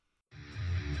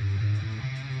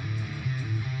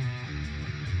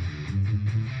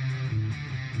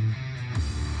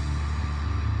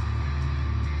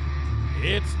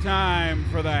It's time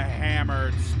for the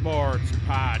Hammered Sports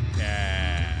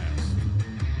Podcast.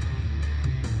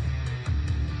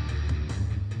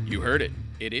 You heard it.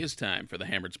 It is time for the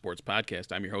Hammered Sports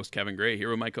Podcast. I'm your host, Kevin Gray, here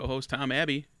with my co-host, Tom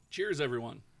Abbey. Cheers,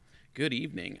 everyone. Good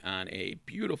evening on a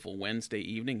beautiful Wednesday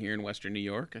evening here in Western New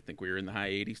York. I think we were in the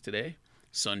high 80s today.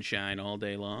 Sunshine all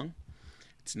day long.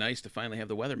 It's nice to finally have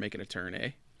the weather making a turn,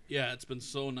 eh? Yeah, it's been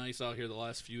so nice out here the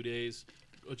last few days.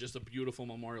 Just a beautiful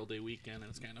Memorial Day weekend, and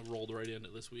it's kind of rolled right into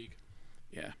this week.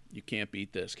 Yeah, you can't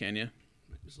beat this, can you?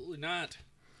 Absolutely not.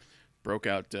 Broke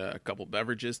out a couple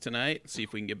beverages tonight. See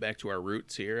if we can get back to our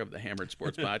roots here of the Hammered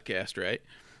Sports Podcast, right?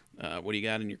 What do you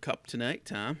got in your cup tonight,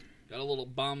 Tom? Got a little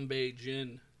Bombay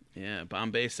gin. Yeah,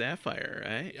 Bombay Sapphire,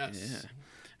 right? Yes. Yeah.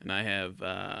 And I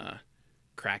have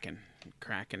Kraken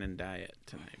and Diet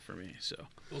tonight for me. So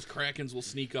Those Krakens will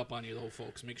sneak up on you, though,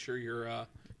 folks. Make sure you're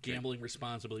gambling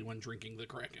responsibly when drinking the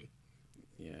Kraken.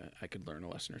 yeah, I could learn a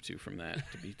lesson or two from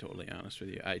that, to be totally honest with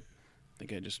you. I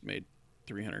think I just made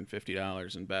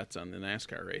 $350 in bets on the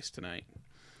NASCAR race tonight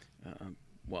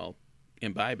while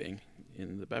imbibing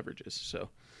in the beverages. So,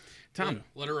 Tom,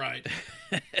 Let it ride.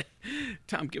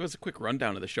 Tom, give us a quick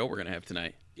rundown of the show we're going to have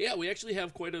tonight. Yeah, we actually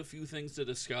have quite a few things to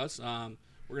discuss.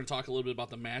 We're going to talk a little bit about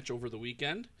the match over the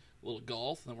weekend, a little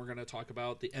golf, and we're going to talk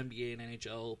about the NBA and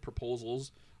NHL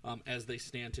proposals as they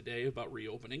stand today about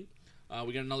reopening.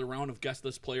 We got another round of Guest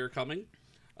List Player coming.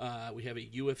 We have a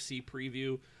UFC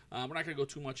preview. We're not going to go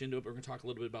too much into it, but we're going to talk a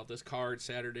little bit about this card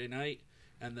Saturday night.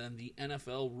 And then the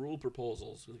NFL rule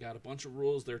proposals. We've got a bunch of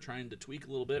rules they're trying to tweak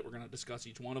a little bit. We're going to discuss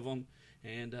each one of them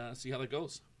and see how that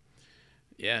goes.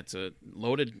 Yeah, it's a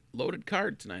loaded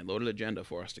card tonight, loaded agenda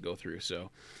for us to go through.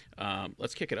 So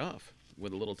let's kick it off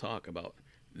with a little talk about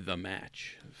the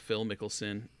match. Phil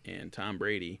Mickelson and Tom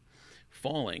Brady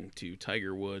falling to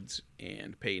Tiger Woods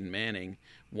and Peyton Manning,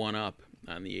 one up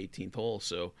on the 18th hole.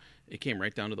 So it came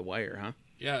right down to the wire, huh?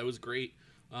 Yeah, it was great.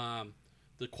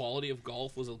 The quality of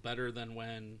golf was better than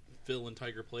when Phil and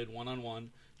Tiger played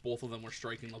one-on-one. Both of them were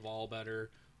striking the ball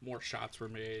better. More shots were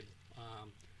made.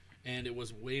 And it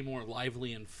was way more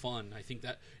lively and fun. I think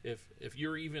that if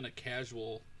you're even a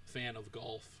casual fan of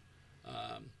golf,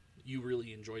 you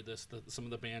really enjoyed this. Some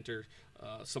of the banter,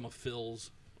 some of Phil's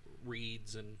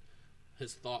reads and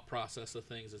his thought process of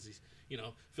things as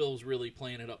Phil was really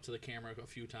playing it up to the camera a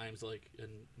few times,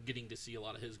 and getting to see a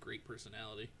lot of his great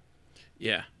personality.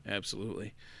 Yeah,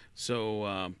 absolutely.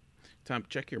 So, Tom,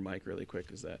 check your mic really quick.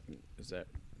 Is that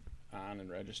on and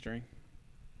registering?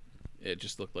 It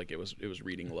just looked like it was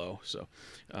reading low. So,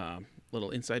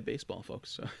 little inside baseball,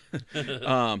 folks.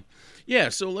 So, yeah.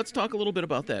 So let's talk a little bit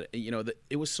about that.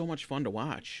 It was so much fun to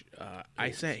watch. I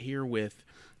sat here with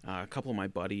a couple of my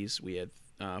buddies. We had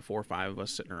 4 or 5 of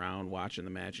us sitting around watching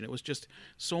the match, and it was just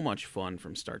so much fun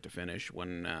from start to finish.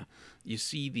 When you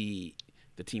see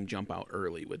the team jump out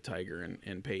early with Tiger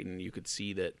and Peyton, you could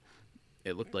see that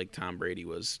it looked like Tom Brady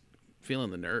was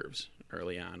feeling the nerves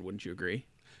early on. Wouldn't you agree?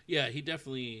 Yeah, he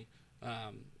definitely,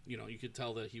 you could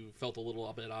tell that he felt a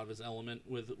little bit out of his element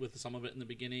with some of it in the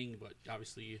beginning, but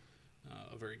obviously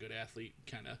a very good athlete.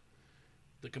 Kind of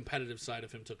the competitive side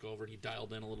of him took over, and he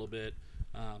dialed in a little bit.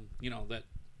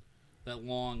 That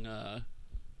long,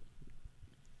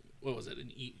 what was it?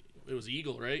 It was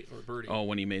eagle, right? Or birdie? Oh,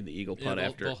 when he made the eagle putt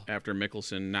after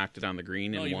Mickelson knocked it on the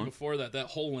green and even won. Before that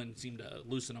Hole-in seemed to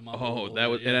loosen him up. Oh,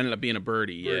 it ended up being a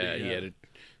birdie. Yeah, yeah.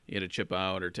 He had to chip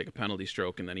out or take a penalty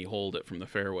stroke, and then he holed it from the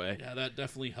fairway. Yeah, that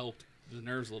definitely helped the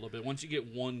nerves a little bit. Once you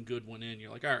get one good one in,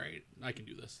 you're like, all right, I can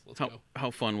do this. Let's go. How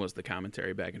fun was the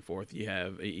commentary back and forth?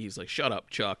 He's like, shut up,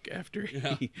 Chuck, after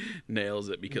he nails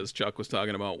it, because Chuck was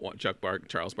talking about what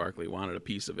Charles Barkley wanted a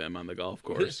piece of him on the golf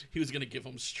course. He was going to give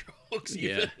him strokes.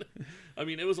 Yeah. I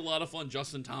mean, it was a lot of fun.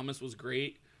 Justin Thomas was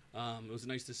great. It was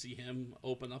nice to see him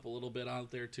open up a little bit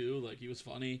out there too. Like, he was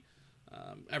funny.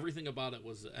 Everything about it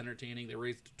was entertaining. They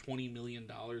raised $20 million,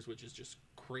 which is just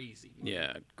crazy.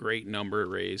 Yeah, great number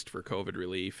raised for COVID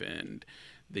relief, and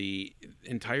the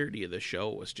entirety of the show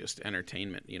was just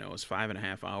entertainment. It was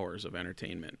 5.5 hours of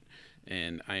entertainment,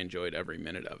 and I enjoyed every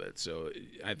minute of it. So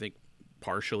I think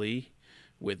partially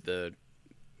with the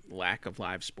lack of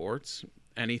live sports,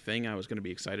 anything I was going to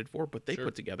be excited for, but they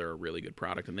put together a really good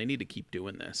product, and they need to keep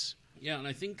doing this. Yeah, and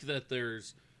I think that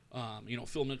there's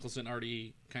Phil Mickelson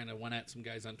already kind of went at some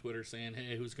guys on Twitter saying,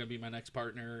 hey, who's going to be my next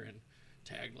partner? And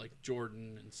tagged like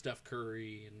Jordan and Steph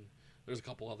Curry, and there's a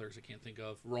couple others I can't think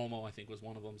of. Romo, I think, was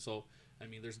one of them. So, I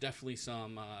mean, there's definitely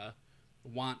some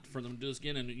want for them to do this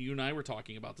again. And you and I were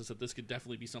talking about this, that this could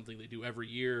definitely be something they do every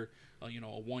year, a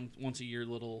once-a-year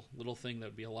little thing that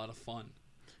would be a lot of fun.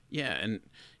 Yeah, and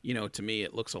to me,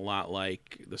 it looks a lot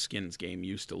like the Skins game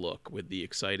used to look, with the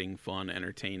exciting, fun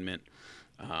entertainment,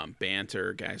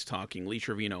 banter, guys talking. Lee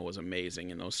Trevino was amazing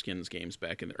in those Skins games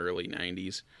back in the early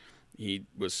 '90s. He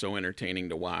was so entertaining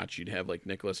to watch. You'd have like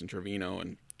Nicholas and Trevino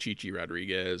and Chichi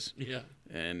Rodriguez, Yeah.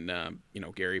 and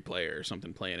Gary Player or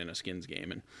something playing in a Skins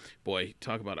game. And boy,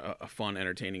 talk about a fun,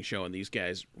 entertaining show. And these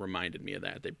guys reminded me of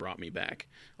that. They brought me back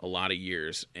a lot of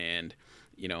years, and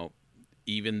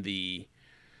even the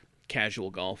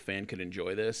casual golf fan could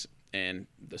enjoy this, and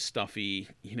the stuffy,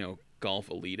 golf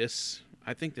elitists,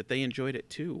 I think that they enjoyed it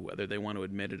too, whether they want to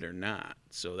admit it or not.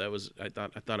 So I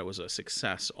thought it was a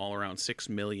success all around. 6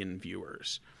 million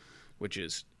viewers, which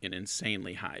is an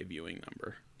insanely high viewing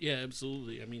number. Yeah,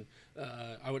 absolutely. I mean,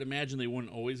 I would imagine they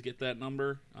wouldn't always get that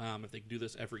number if they do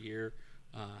this every year.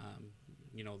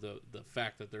 The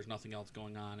fact that there's nothing else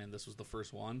going on and this was the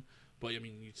first one, but I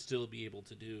mean, you'd still be able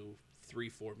to do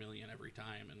 3-4 million every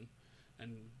time, and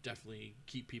definitely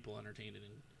keep people entertained and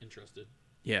interested.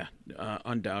 Yeah,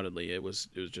 undoubtedly, it was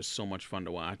just so much fun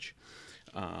to watch.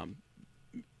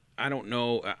 I don't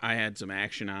know. I had some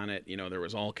action on it. There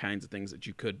was all kinds of things that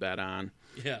you could bet on.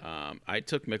 Yeah. I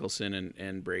took Mickelson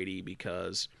and Brady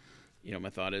because, my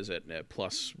thought is at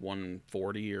plus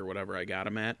 140 or whatever I got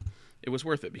him at, it was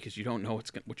worth it because you don't know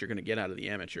what you're going to get out of the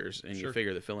amateurs, and Sure. You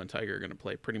figure that Phil and Tiger are going to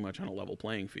play pretty much on a level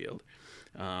playing field.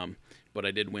 But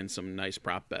I did win some nice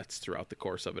prop bets throughout the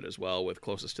course of it as well, with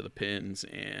closest to the pins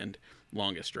and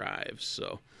longest drives.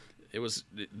 So it was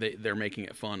they're making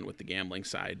it fun with the gambling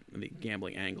side, the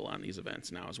gambling angle on these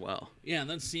events now as well. Yeah, and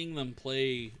then seeing them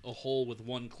play a hole with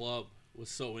one club was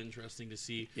so interesting to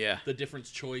see. Yeah. The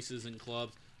different choices in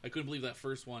clubs. I couldn't believe that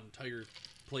first one. Tiger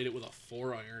played it with a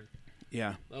 4-iron.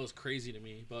 Yeah. That was crazy to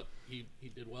me, but he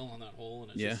did well on that hole,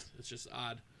 and it's just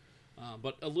odd.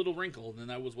 But a little wrinkle, and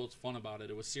that was what's fun about it.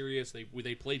 It was serious.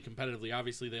 They played competitively.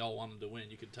 Obviously, they all wanted to win.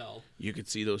 You could tell. You could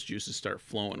see those juices start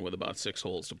flowing with about 6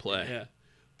 holes to play. Yeah,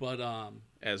 but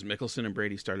as Mickelson and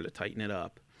Brady started to tighten it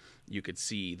up, you could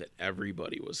see that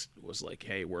everybody was like,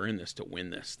 "Hey, we're in this to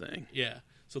win this thing." yeah.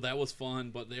 So that was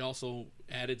fun, but they also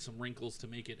added some wrinkles to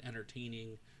make it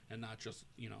entertaining and not just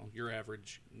your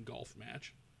average golf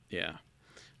match. Yeah.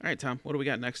 All right, Tom, what do we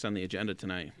got next on the agenda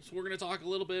tonight? So we're going to talk a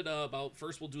little bit about,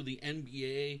 first we'll do the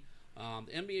NBA.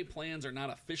 The NBA plans are not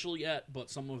official yet, but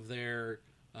some of their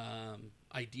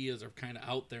ideas are kind of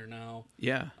out there now.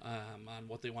 Yeah. On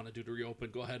what they want to do to reopen.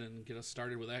 Go ahead and get us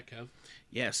started with that, Kev.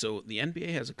 Yeah, so the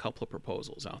NBA has a couple of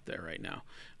proposals out there right now.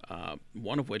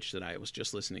 One of which that I was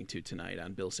just listening to tonight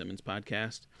on Bill Simmons'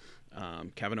 podcast.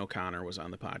 Kevin O'Connor was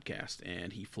on the podcast,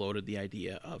 and he floated the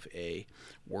idea of a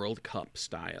World Cup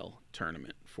style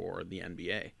tournament for the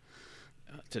NBA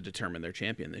to determine their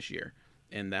champion this year.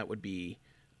 And that would be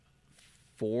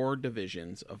 4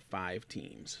 divisions of 5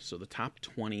 teams. So the top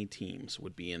 20 teams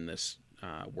would be in this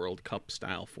World Cup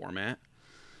style format,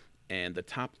 and the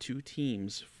top 2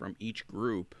 teams from each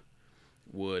group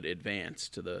would advance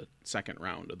to the second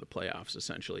round of the playoffs,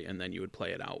 essentially, and then you would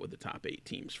play it out with the top 8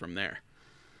 teams from there.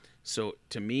 So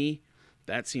to me,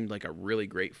 that seemed like a really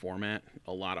great format,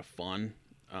 a lot of fun.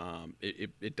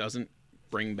 It doesn't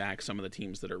bring back some of the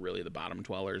teams that are really the bottom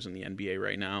dwellers in the NBA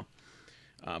right now,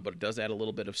 but it does add a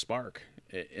little bit of spark.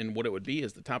 And what it would be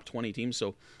is the top 20 teams,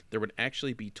 so there would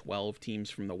actually be 12 teams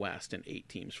from the West and 8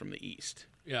 teams from the East.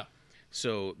 Yeah.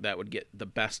 So that would get the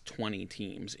best 20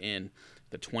 teams in.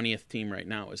 The 20th team right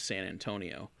now is San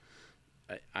Antonio.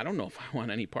 I don't know if I want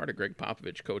any part of Greg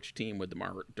Popovich coach team with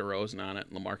DeMar DeRozan on it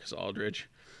and LaMarcus Aldridge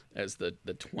as the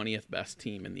 20th best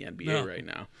team in the NBA right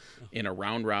now. In a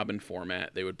round-robin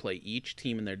format, they would play each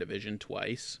team in their division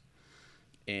twice,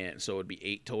 and so it would be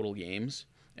 8 total games,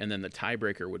 and then the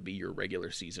tiebreaker would be your regular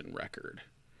season record.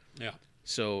 Yeah.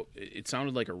 So it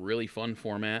sounded like a really fun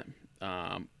format.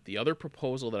 The other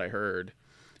proposal that I heard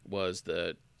was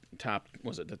the top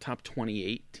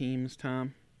 28 teams,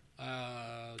 Tom?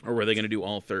 Or were they going to do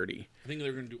all 30? I think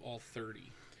they're going to do all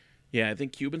 30. Yeah, I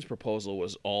think Cuban's proposal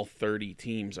was all 30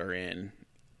 teams are in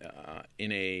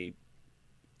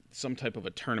some type of a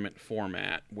tournament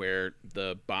format where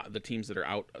the teams that are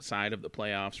outside of the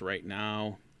playoffs right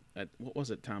now, what was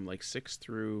it, Tom? Like 6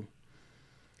 through...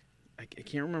 I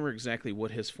can't remember exactly what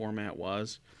his format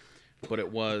was, but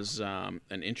it was an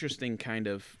interesting kind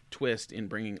of twist in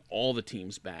bringing all the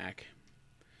teams back,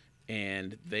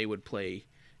 and they would play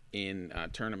in a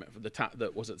tournament for the top.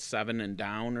 Was it 7 and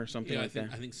down or something like that?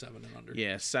 I think 7 and under.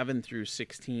 Yeah, 7 through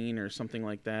 16 or something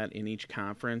like that in each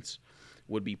conference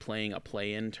would be playing a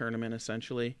play-in tournament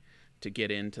essentially to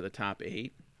get into the top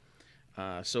 8.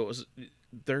 So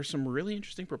there's some really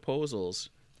interesting proposals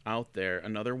out there.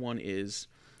 Another one is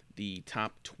the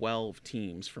top 12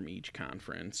 teams from each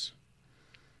conference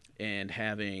and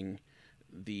having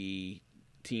the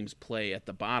teams play at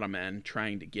the bottom end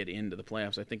trying to get into the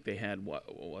playoffs. I think they had, what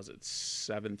was it,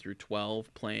 7 through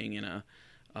 12 playing in a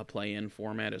play-in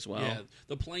format as well. Yeah,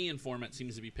 the play-in format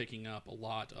seems to be picking up a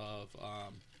lot of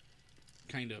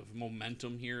kind of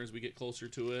momentum here as we get closer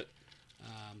to it.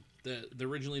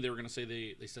 Originally they were going to say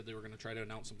they said they were going to try to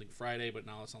announce something Friday, but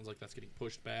now it sounds like that's getting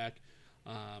pushed back.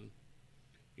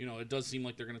 It does seem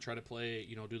like they're going to try to play,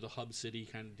 do the hub city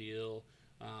kind of deal.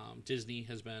 Disney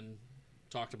has been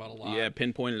talked about a lot. Yeah,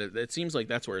 pinpointed it. It seems like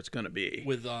that's where it's going to be.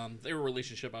 With their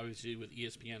relationship, obviously, with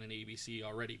ESPN and ABC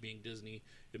already being Disney,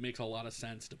 it makes a lot of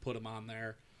sense to put them on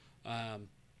there.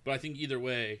 But I think either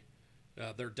way,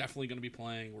 they're definitely going to be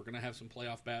playing. We're going to have some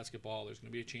playoff basketball. There's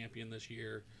going to be a champion this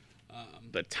year.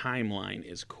 The timeline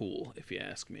is cool, if you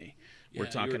ask me. We're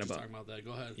talking about that.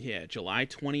 Go ahead. Yeah, July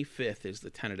 25th is the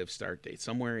tentative start date,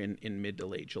 somewhere in mid to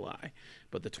late July.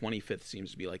 But the 25th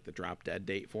seems to be like the drop-dead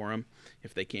date for them.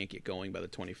 If they can't get going by the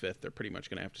 25th, they're pretty much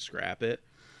going to have to scrap it.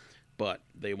 But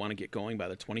they want to get going by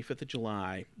the 25th of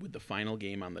July with the final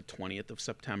game on the 20th of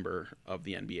September of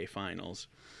the NBA Finals.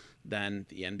 Then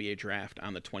the NBA draft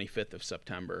on the 25th of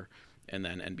September, and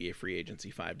then NBA free agency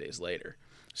 5 days later.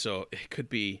 So it could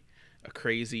be a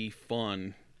crazy,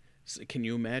 fun. Can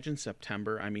you imagine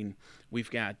September? I mean,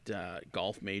 we've got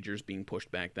golf majors being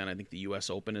pushed back then. I think the U.S.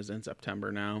 Open is in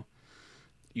September now.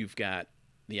 You've got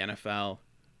the NFL,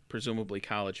 presumably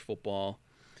college football.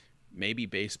 Maybe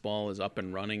baseball is up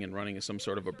and running some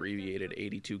sort of abbreviated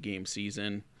 82-game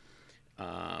season.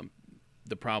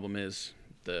 The problem is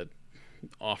the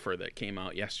offer that came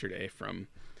out yesterday from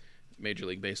Major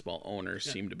League Baseball owners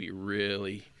seemed to be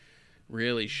really,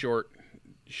 really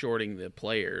shorting the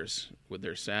players with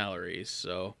their salaries.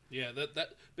 So yeah, that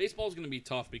baseball is going to be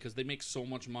tough because they make so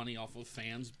much money off of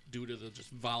fans due to the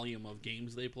just volume of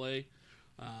games they play.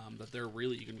 That they're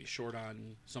really going to be short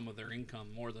on some of their income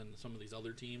more than some of these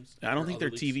other teams. I don't think their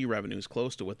TV revenue is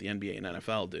close to what the NBA and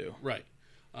NFL do. Right.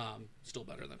 Still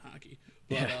better than hockey.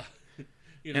 But,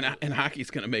 yeah. And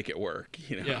hockey's going to make it work.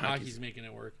 Yeah, hockey's making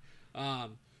it work.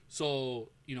 So,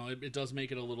 it does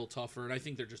make it a little tougher. And I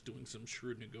think they're just doing some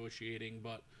shrewd negotiating.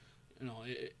 But,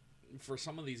 for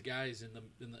some of these guys,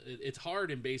 it's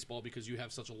hard in baseball because you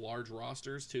have such a large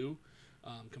rosters, too.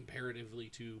 Comparatively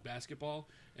to basketball,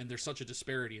 and there's such a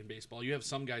disparity in baseball. You have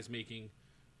some guys making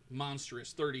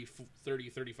monstrous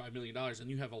 $35 million, and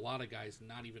you have a lot of guys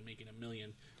not even making $1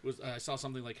 million. I saw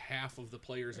something like half of the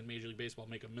players in Major League Baseball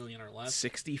make $1 million or less.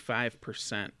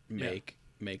 65%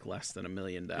 make less than $1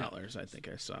 million. I think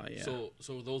I saw. Yeah.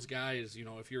 So those guys,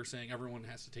 if you're saying everyone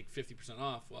has to take 50%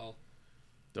 off, well,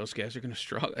 those guys are going to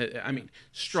struggle. I mean,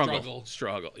 struggle.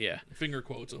 Yeah. Finger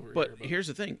quotes over here. But here's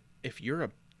the thing: if you're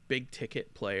a big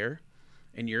ticket player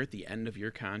and you're at the end of your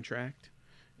contract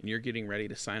and you're getting ready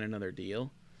to sign another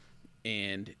deal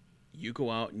and you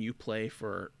go out and you play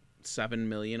for $7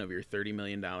 million of your $30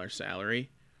 million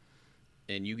salary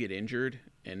and you get injured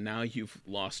and now you've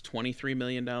lost $23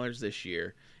 million this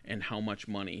year and how much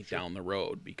money down the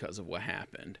road because of what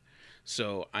happened.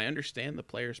 So I understand the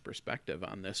player's perspective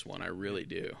on this one. I really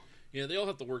do. Yeah, they all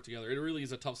have to work together. It really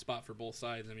is a tough spot for both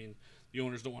sides. I mean, the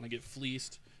owners don't want to get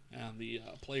fleeced. And the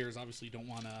players obviously don't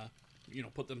want to,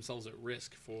 put themselves at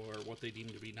risk for what they deem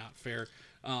to be not fair.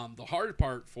 The hard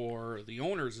part for the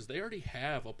owners is they already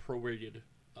have a prorated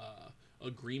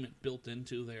agreement built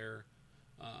into their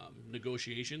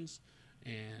negotiations,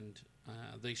 and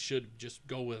they should just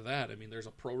go with that. I mean, there's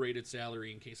a prorated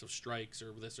salary in case of strikes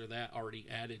or this or that already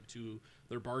added to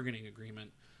their bargaining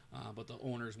agreement, but the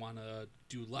owners want to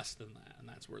do less than that, and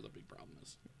that's where the big problem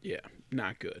is. Yeah,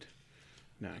 not good.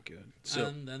 Not good. So,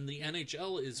 and then the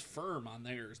NHL is firm on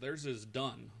theirs. Theirs is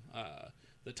done.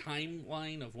 The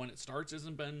timeline of when it starts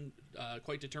hasn't been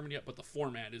quite determined yet, but the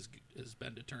format has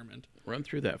been determined. Run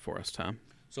through that for us, Tom.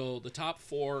 So the top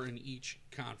four in each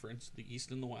conference, the East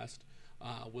and the West,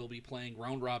 will be playing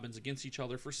round robins against each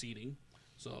other for seeding.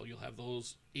 So you'll have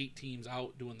those 8 teams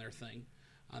out doing their thing.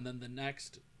 And then the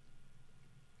next,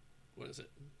 what is it?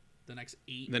 The next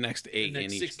 8? The next 8 the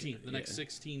next in 16. each. The next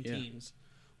 16 teams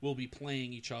will be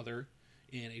playing each other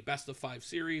in a best-of-5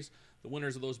 series. The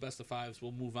winners of those best-of-5s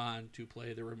will move on to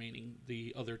play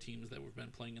the other teams that we've been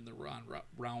playing in the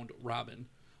round robin.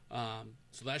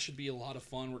 So that should be a lot of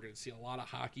fun. We're going to see a lot of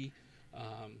hockey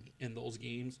in those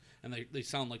games. And they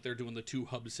sound like they're doing the 2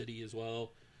 hub city as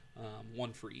well,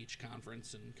 one for each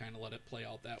conference, and kind of let it play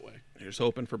out that way. They're just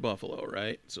hoping for Buffalo,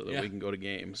 right? So that we can go to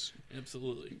games.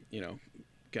 Absolutely.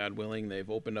 God willing, they've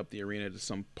opened up the arena to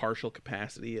some partial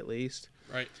capacity at least.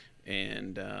 Right.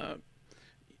 And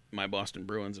my Boston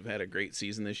Bruins have had a great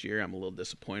season this year. I'm a little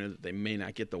disappointed that they may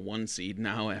not get the 1 seed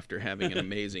now after having an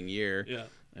amazing year. Yeah.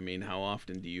 I mean, how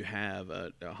often do you have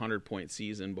a 100-point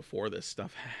season before this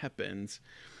stuff happens,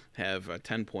 have a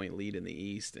 10-point lead in the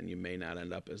East, and you may not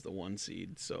end up as the 1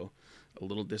 seed? So a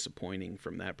little disappointing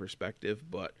from that perspective,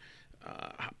 but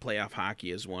playoff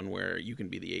hockey is one where you can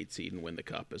be the 8 seed and win the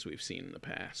cup, as we've seen in the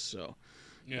past. So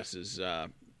this is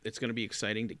it's going to be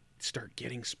exciting to start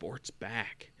getting sports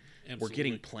back. Absolutely. We're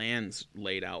getting plans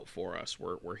laid out for us.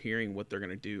 We're hearing what they're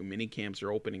going to do. Mini camps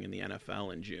are opening in the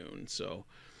NFL in June, so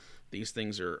these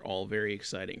things are all very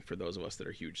exciting for those of us that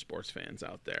are huge sports fans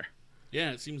out there.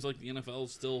 Yeah, it seems like the NFL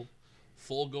is still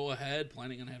full go ahead,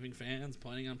 planning on having fans,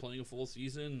 planning on playing a full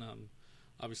season.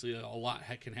 Obviously, a lot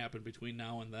can happen between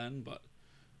now and then, but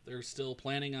they're still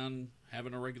planning on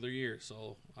having a regular year.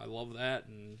 So I love that,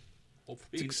 and hopefully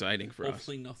It's exciting for us.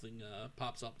 Hopefully nothing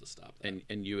pops up to stop that.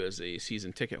 And you, as a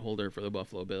season ticket holder for the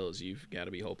Buffalo Bills, you've got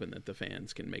to be hoping that the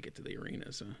fans can make it to the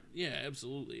arenas. Yeah,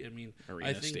 absolutely. I mean,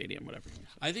 Arena, stadium, whatever.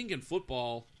 I think in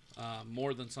football,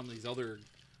 more than some of these other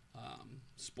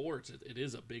sports, it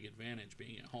is a big advantage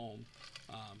being at home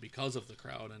because of the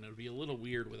crowd, and it would be a little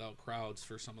weird without crowds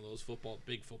for some of those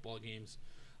big football games.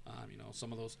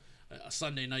 Some of those a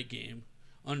Sunday night game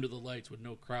under the lights with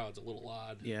no crowds, a little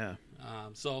odd. Yeah.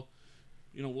 So,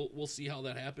 we'll see how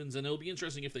that happens, and it'll be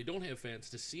interesting if they don't have fans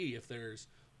to see if there's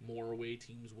more away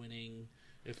teams winning,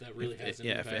 if that really has an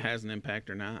impact. If it has an impact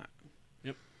or not.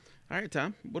 Yep. All right,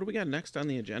 Tom, what do we got next on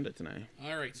the agenda tonight?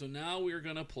 All right, so now we're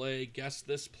going to play Guess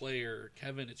This Player.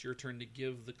 Kevin, it's your turn to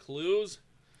give the clues,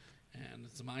 and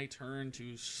it's my turn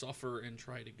to suffer and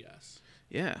try to guess.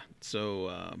 Yeah,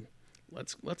 so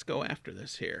let's go after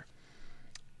this here.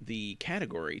 The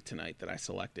category tonight that I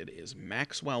selected is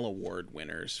Maxwell Award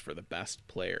winners for the best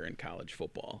player in college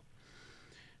football,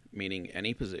 meaning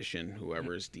any position,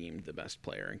 whoever is deemed the best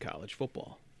player in college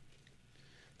football.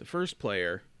 The first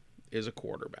player is a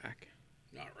quarterback.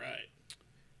 All right.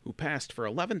 Who passed for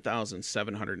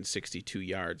 11,762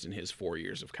 yards in his 4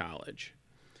 years of college,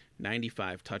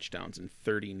 95 touchdowns and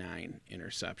 39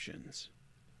 interceptions.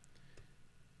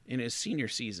 In his senior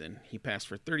season, he passed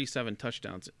for 37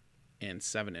 touchdowns and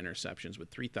 7 interceptions with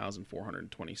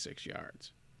 3,426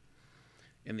 yards.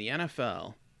 In the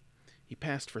NFL, he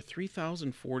passed for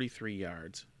 3,043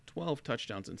 yards, 12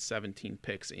 touchdowns, and 17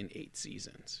 picks in 8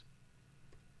 seasons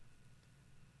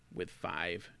with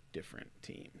 5 different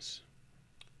teams.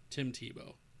 Tim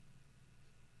Tebow.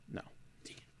 No.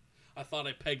 I thought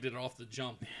I pegged it off the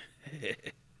jump.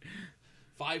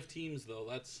 5 teams,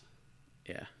 though. It's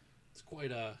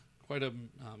quite a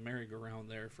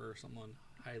merry-go-round there for someone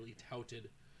highly touted.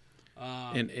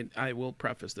 And I will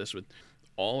preface this with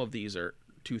all of these are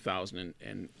 2000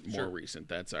 and more recent.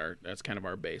 That's kind of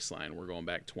our baseline. We're going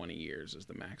back 20 years is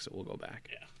the max that we'll go back.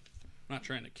 Yeah. I'm not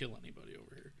trying to kill anybody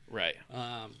over here. Right.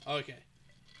 Okay.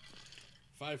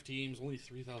 5 teams, only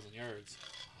 3,000 yards.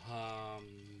 I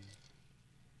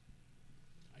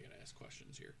gotta ask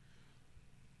questions here.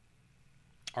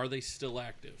 Are they still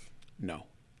active? No.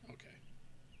 Okay.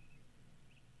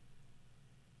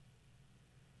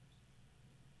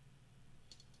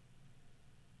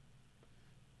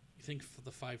 You think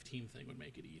the 5-team thing would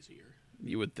make it easier?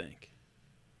 You would think.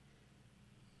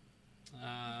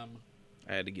 I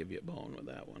had to give you a bone with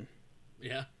that one.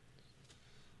 Yeah.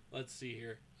 Let's see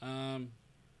here.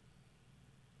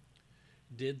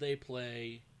 Did they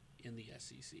play in the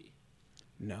SEC?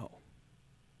 No.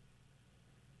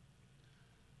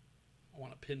 I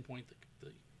want to pinpoint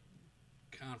the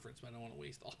conference, but I don't want to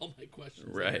waste all my questions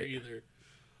right. there either.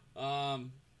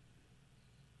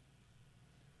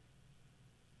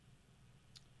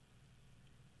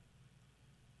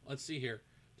 Let's see here.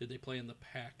 Did they play in the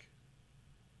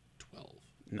Pac-12?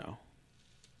 No.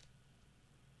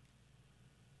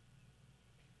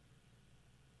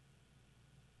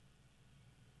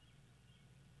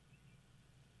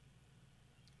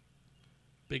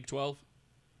 Big 12?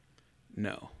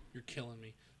 No. You're killing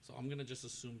me. So I'm going to just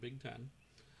assume Big 10.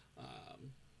 I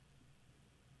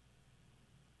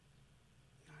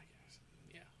guess,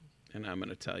 yeah. And I'm going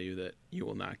to tell you that you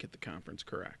will not get the conference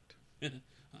correct.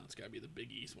 It's got to be the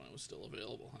Big East when it was still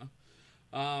available,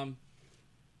 huh? 5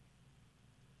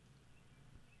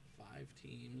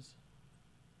 teams.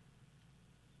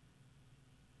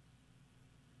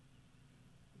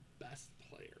 Best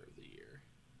player of the year.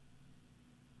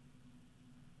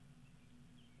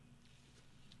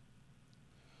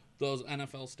 Those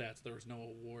NFL stats, there was no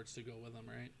awards to go with them,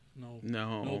 right? No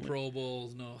Pro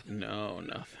Bowls, no. No,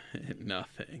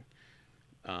 nothing.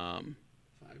 5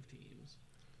 teams.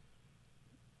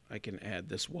 I can add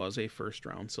this was a first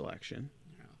round selection.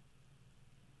 Yeah.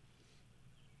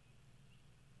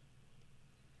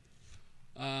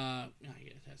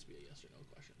 yes or no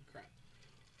question. Crap.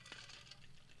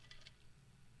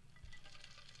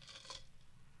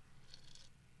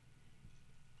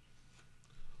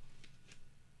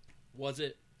 Was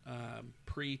it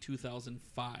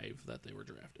pre-2005 that they were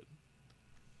drafted?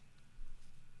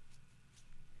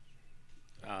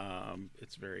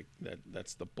 It's very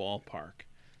that's the ballpark.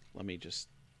 Let me just.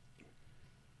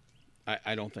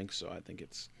 I don't think so. I think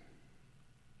it's.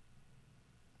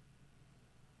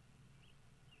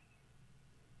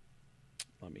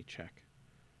 Let me check.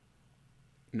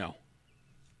 No.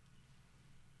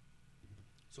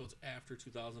 So it's after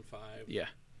 2005. Yeah.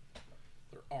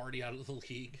 They're already out of the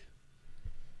league.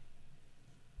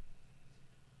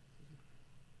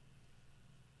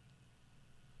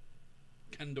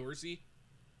 Ken Dorsey?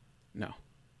 No. Dang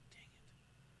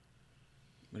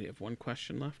But you have one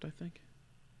question left, I think.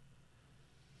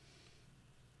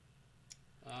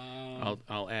 it.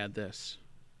 I'll add this.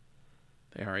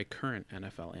 They are a current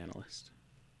NFL analyst.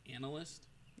 Analyst?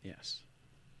 Yes.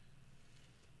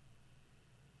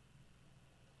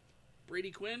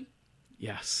 Brady Quinn?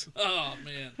 Yes. Oh,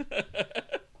 man.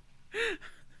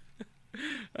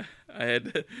 I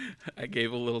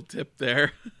gave a little tip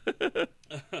there. I'm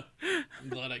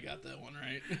glad I got that one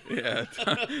right. Yeah,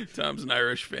 Tom's an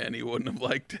Irish fan. He wouldn't have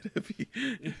liked it if he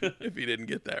didn't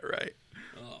get that right.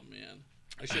 Oh, man.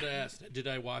 I should have asked, did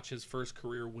I watch his first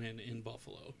career win in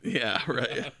Buffalo? Yeah,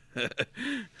 right.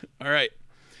 All right.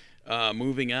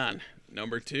 Moving on.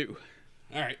 Number 2.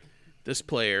 All right. This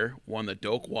player won the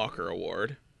Doak Walker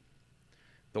Award,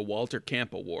 the Walter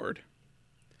Camp Award,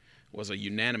 was a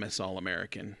unanimous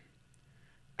All-American,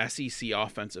 SEC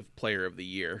Offensive Player of the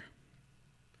Year,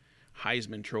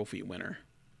 Heisman Trophy winner,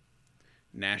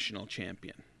 national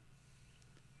champion.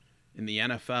 In the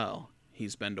NFL,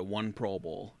 he's been to 1 Pro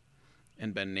Bowl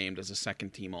and been named as a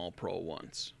second-team All-Pro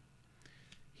once.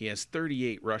 He has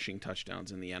 38 rushing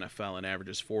touchdowns in the NFL and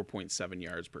averages 4.7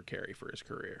 yards per carry for his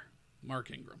career. Mark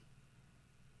Ingram.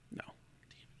 No.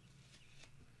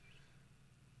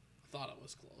 I thought it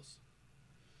was close.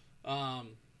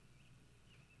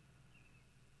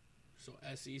 So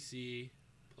SEC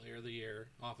Player of the Year,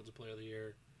 Offensive Player of the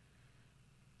Year.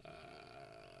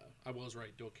 I was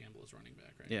right. Doak Campbell is running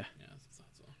back, right? Yeah. Yeah, I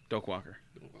thought so. Doak Walker.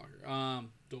 Doak Walker.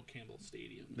 Doak Campbell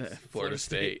Stadium. Florida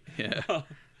State. Yeah.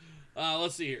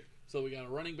 Let's see here. So we got a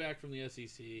running back from the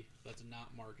SEC. That's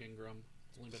not Mark Ingram.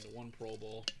 It's only been to 1 Pro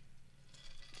Bowl.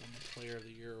 Won the Player of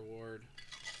the Year award.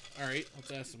 All right,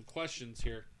 let's ask some questions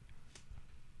here.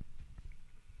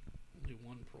 Only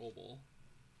 1 Pro Bowl.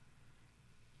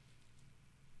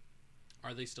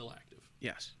 Are they still active?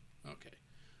 Yes. Okay.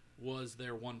 Was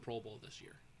there 1 Pro Bowl this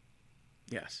year?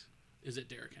 Yes. Is it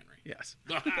Derrick Henry? Yes.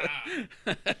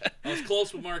 I was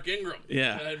close with Mark Ingram.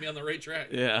 Yeah. That had me on the right track.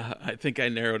 Yeah, I think I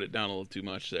narrowed it down a little too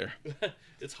much there.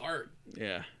 It's hard.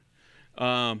 Yeah.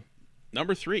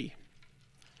 Number 3.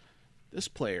 This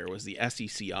player was the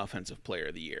SEC Offensive Player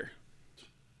of the Year,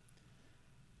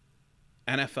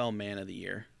 NFL Man of the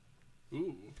Year,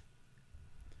 Ooh.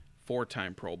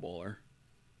 4-time Pro Bowler,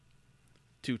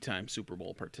 2-time Super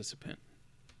Bowl participant,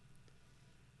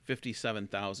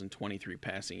 57,023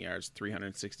 passing yards,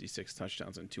 366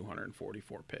 touchdowns, and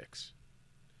 244 picks.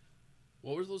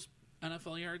 What were those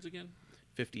NFL yards again?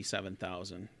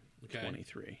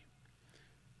 57,023.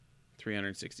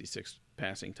 366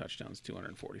 passing touchdowns,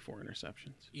 244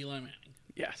 interceptions. Eli Manning.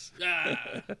 Yes.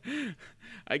 Ah.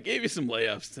 I gave you some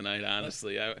layups tonight,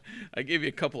 honestly. I gave you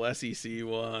a couple SEC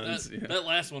ones. That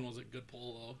last one was a good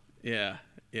pull, though. Yeah.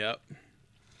 Yep.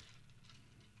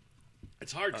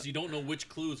 It's hard because you don't know which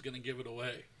clue is going to give it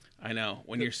away. I know.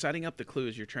 When you're setting up the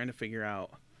clues, you're trying to figure out,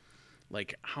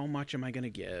 like, how much am I going to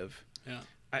give? Yeah.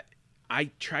 I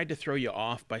tried to throw you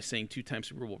off by saying 2-time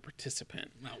Super Bowl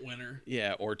participant. Not winner.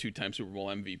 Yeah, or 2-time Super Bowl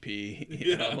MVP.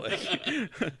 You know, like,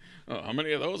 oh, how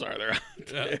many of those are there out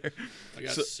there? I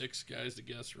got 6 guys to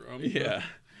guess from. Yeah.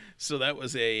 So that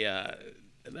was that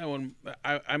one,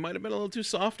 I might have been a little too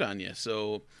soft on you.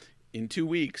 So in 2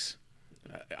 weeks,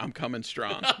 I'm coming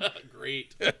strong.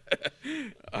 Great.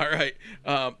 All right.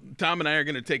 Tom and I are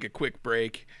going to take a quick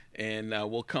break, and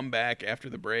we'll come back after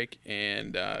the break.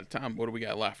 And Tom, what do we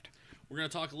got left? We're going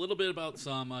to talk a little bit about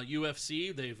some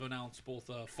UFC. They've announced both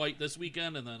a fight this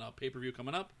weekend and then a pay-per-view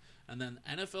coming up. And then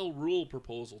NFL rule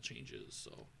proposal changes.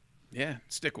 So yeah,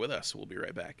 stick with us. We'll be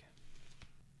right back.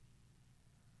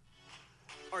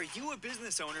 Are you a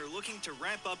business owner looking to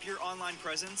ramp up your online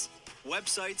presence?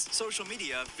 Websites, social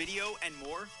media, video, and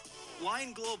more?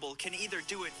 Lion Global can either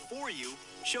do it for you,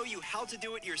 show you how to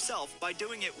do it yourself by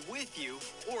doing it with you,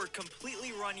 or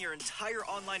completely run your entire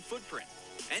online footprint.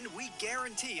 And we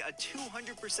guarantee a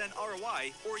 200%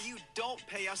 ROI, or you don't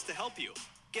pay us to help you.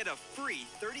 Get a free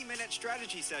 30-minute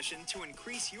strategy session to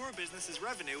increase your business's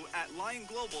revenue at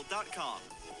lionglobal.com.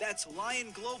 That's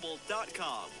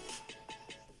lionglobal.com.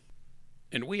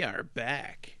 And we are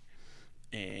back.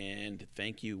 And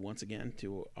thank you once again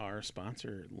to our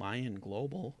sponsor, Lion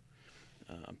Global.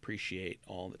 Appreciate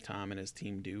all that Tom and his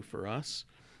team do for us,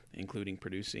 including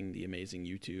producing the amazing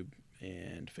YouTube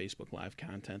and Facebook Live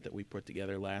content that we put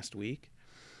together last week,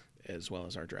 as well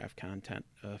as our draft content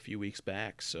a few weeks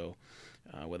back. So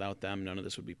without them, none of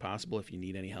this would be possible. If you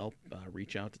need any help,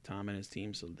 reach out to Tom and his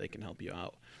team so that they can help you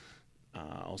out.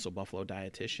 Also, Buffalo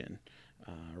Dietitian.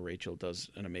 Rachel does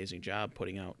an amazing job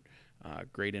putting out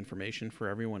great information for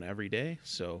everyone every day.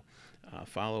 So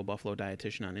follow Buffalo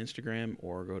Dietitian on Instagram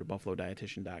or go to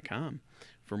buffalodietitian.com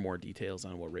for more details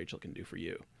on what Rachel can do for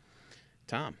you.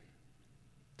 Tom,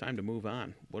 time to move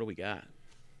on. What do we got?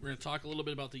 We're going to talk a little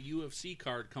bit about the UFC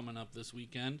card coming up this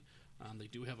weekend. They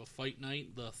do have a fight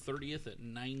night the 30th at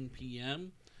 9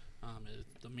 p.m.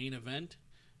 The main event.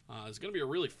 It's going to be a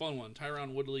really fun one.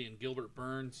 Tyron Woodley and Gilbert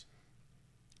Burns.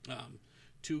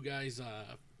 Two guys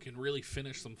can really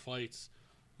finish some fights.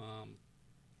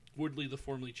 Woodley, the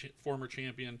former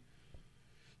champion.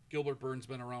 Gilbert Burns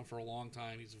been around for a long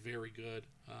time. He's very good.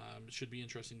 It should be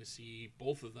interesting to see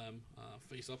both of them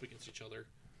face up against each other.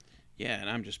 Yeah, and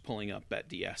I'm just pulling up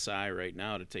BetDSI right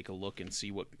now to take a look and see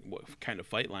what kind of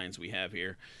fight lines we have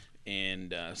here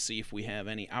and see if we have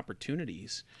any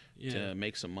opportunities to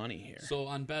make some money here. So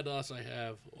on BetUs, I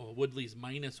have Woodley's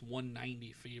minus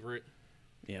 190 favorite.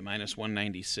 Yeah, minus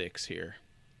 196 here.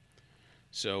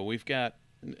 So we've got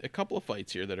a couple of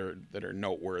fights here that are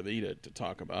noteworthy to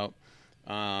talk about.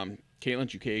 Katlyn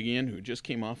Chookagian, who just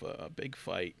came off a big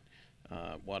fight,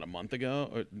 a month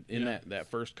ago in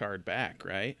that first card back,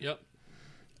 right? Yep.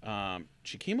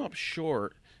 She came up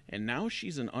short, and now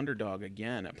she's an underdog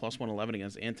again at plus 111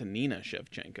 against Antonina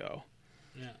Shevchenko.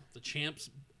 Yeah, the champ's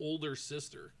older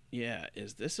sister. Yeah,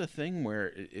 is this a thing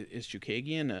where is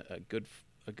Chookagian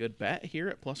a good bet here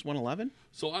at plus 111?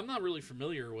 So I'm not really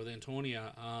familiar with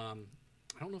Antonia. I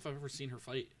don't know if I've ever seen her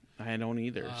fight. I don't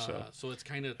either. So it's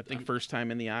kind of, I think first time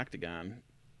in the octagon.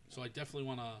 So I definitely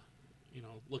want to,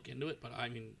 look into it. But I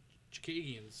mean,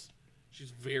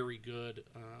 she's very good,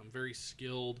 very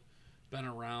skilled, been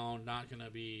around. Not going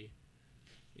to be,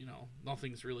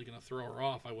 nothing's really going to throw her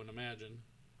off, I wouldn't imagine.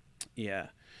 Yeah,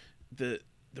 the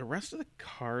rest of the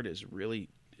card is really,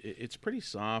 it's pretty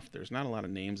soft. There's not a lot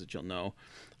of names that you'll know.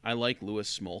 I like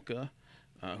Louis Smolka,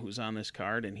 who's on this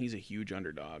card, and he's a huge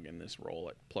underdog in this role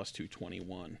at plus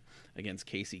 221 against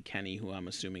Casey Kenny, who I'm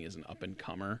assuming is an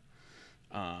up-and-comer.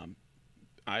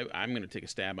 I'm going to take a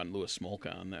stab on Louis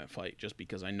Smolka on that fight just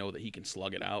because I know that he can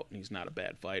slug it out, and he's not a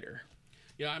bad fighter.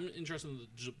 Yeah, I'm interested in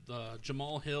the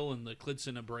Jamal Hill and the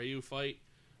Klidson Abreu fight.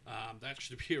 That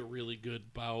should be a really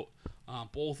good bout.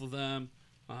 Both of them,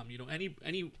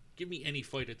 give me any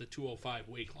fight at the 205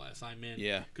 weight class, I'm in.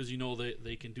 Yeah. Because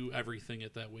they can do everything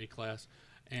at that weight class.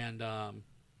 And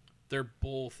they're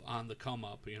both on the come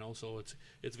up, so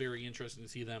it's very interesting to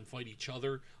see them fight each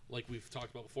other. Like we've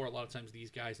talked about before, a lot of times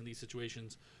these guys in these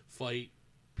situations fight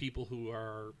people who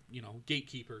are,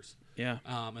 gatekeepers. Yeah.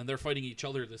 And they're fighting each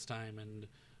other this time, and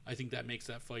I think that makes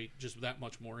that fight just that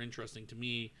much more interesting to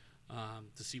me,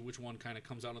 to see which one kind of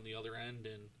comes out on the other end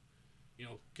and,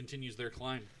 continues their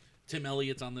climb. Tim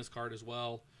Elliott's on this card as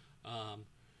well.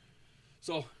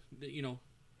 So,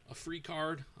 a free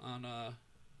card on a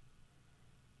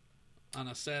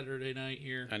Saturday night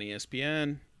here. On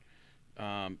ESPN.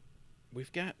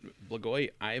 We've got Blagoy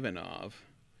Ivanov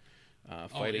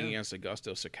fighting against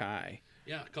Augusto Sakai.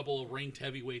 Yeah, a couple of ranked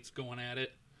heavyweights going at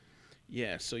it.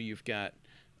 Yeah, so you've got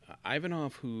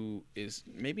Ivanov, who is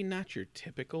maybe not your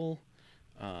typical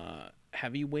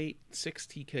heavyweight, 6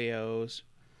 TKOs,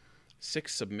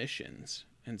 6 submissions,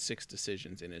 and 6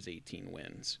 decisions in his 18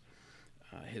 wins.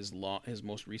 His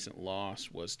most recent loss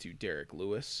was to Derek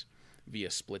Lewis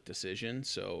via split decision,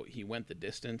 so he went the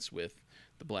distance with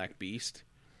the Black Beast,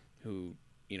 who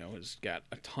has got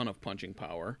a ton of punching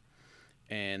power.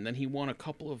 And then he won a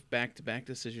couple of back-to-back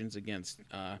decisions against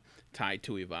Tai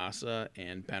Tuivasa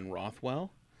and Ben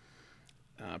Rothwell.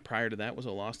 Prior to that was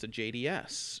a loss to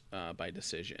JDS by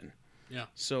decision. Yeah.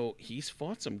 So he's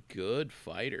fought some good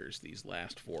fighters these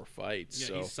last 4 fights. Yeah,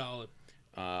 so he's solid.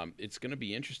 It's going to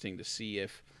be interesting to see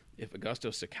if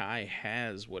Augusto Sakai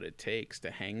has what it takes to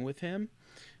hang with him.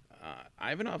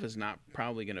 Ivanov is not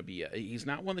probably going to be he's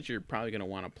not one that you're probably going to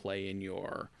want to play in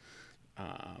your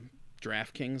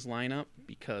DraftKings lineup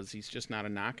because he's just not a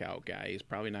knockout guy. He's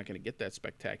probably not going to get that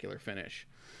spectacular finish.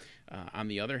 On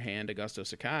the other hand, Augusto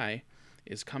Sakai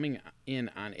is coming in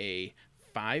on a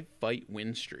 5-fight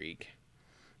win streak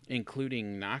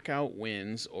including knockout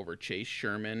wins over Chase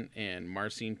Sherman and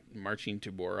Marcin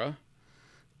Tybura,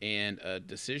 and a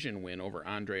decision win over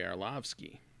Andrei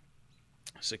Arlovsky.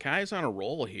 Sakai's on a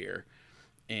roll here,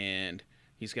 and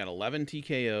he's got 11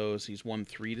 TKOs. He's won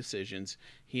 3 decisions.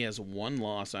 He has 1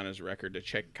 loss on his record to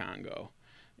Cheick Kongo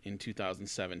in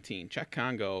 2017. Cheick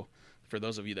Kongo, for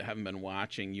those of you that haven't been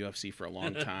watching UFC for a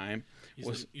long time,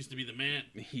 used to be the man.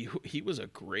 He was a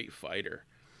great fighter.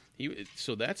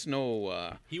 So that's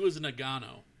no. He was a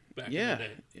Nagano back in the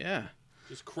day. Yeah.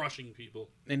 Just crushing people.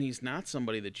 And he's not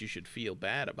somebody that you should feel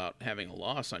bad about having a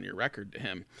loss on your record to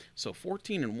him. So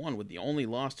 14-1 with the only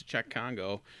loss to Cheick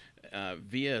Kongo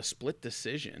via split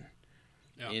decision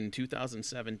in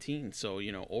 2017. So,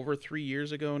 over 3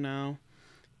 years ago now.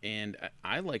 And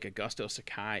I like Augusto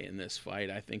Sakai in this fight.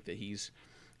 I think that he's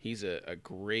a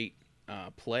great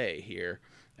play here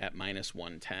at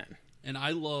 -110. And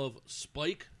I love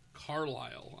Spike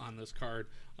Carlisle on this card.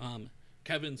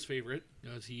 Kevin's favorite,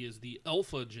 because he is the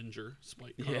alpha ginger,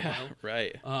 Spike Carlisle. Yeah,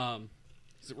 right.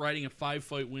 He's riding a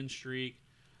 5-fight win streak.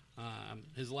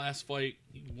 His last fight,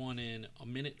 he won in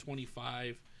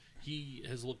 1:25. He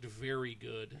has looked very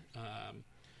good.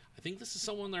 I think this is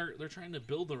someone they're trying to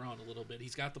build around a little bit.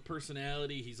 He's got the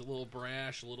personality. He's a little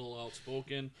brash, a little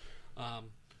outspoken.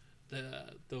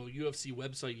 The UFC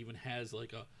website even has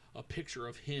like a picture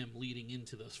of him leading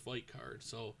into this fight card.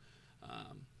 So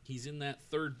he's in that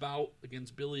third bout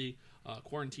against Billy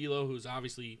Quarantillo, who's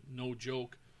obviously no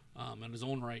joke in his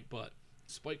own right. But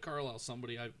Spike Carlisle,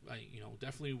 somebody I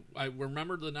definitely I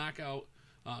remembered the knockout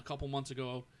a couple months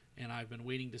ago, and I've been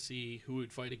waiting to see who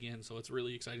would fight again. So it's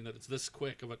really exciting that it's this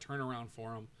quick of a turnaround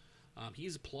for him.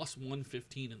 He's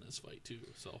 +115 in this fight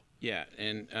too. So yeah,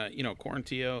 and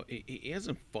Quarantillo, he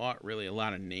hasn't fought really a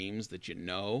lot of names that you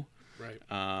know.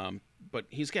 Right. But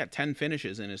he's got 10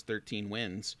 finishes in his 13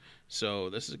 wins. So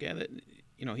this is a guy that,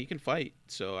 he can fight.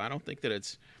 So I don't think that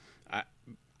it's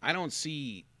I don't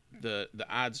see the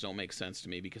odds don't make sense to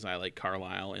me, because I like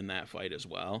Carlisle in that fight as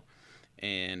well.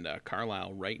 And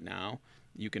Carlisle right now,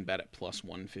 you can bet at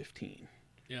 +115.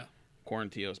 Yeah.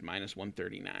 Quarantillo's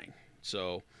 -139.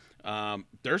 So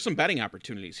there's some betting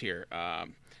opportunities here.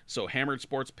 So Hammered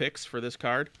Sports picks for this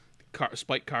card: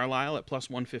 Spike Carlisle at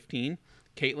 +115,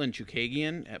 Caitlin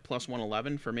Chukagian at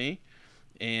 +111 for me,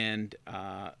 and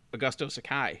Augusto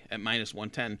Sakai at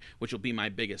 -110, which will be my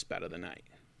biggest bet of the night.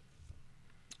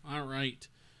 All right.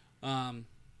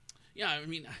 Yeah, I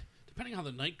mean, depending how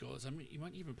the night goes, I mean, you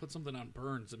might even put something on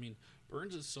Burns. I mean,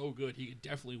 Burns is so good; he could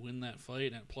definitely win that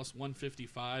fight. And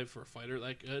 +155 for a fighter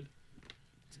that good,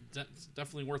 it's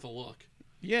definitely worth a look.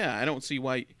 Yeah, I don't see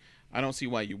why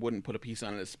you wouldn't put a piece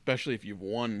on it, especially if you've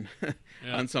won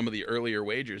on some of the earlier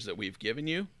wagers that we've given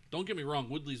you. Don't get me wrong,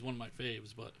 Woodley's one of my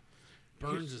faves, but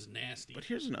Burns is nasty. But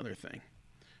here's another thing: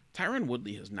 Tyron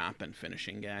Woodley has not been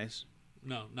finishing guys.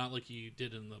 No, not like he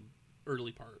did in the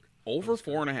early part. Over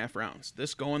 4.5 rounds.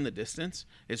 This going the distance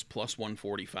is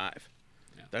 +145.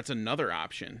 Yeah. That's another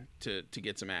option to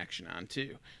get some action on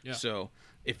too. Yeah. So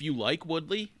if you like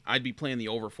Woodley, I'd be playing the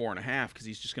over 4.5, because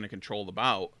he's just going to control the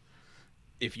bout.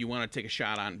 If you want to take a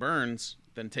shot on Burns,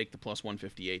 then take the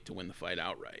 +158 to win the fight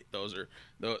outright. Those are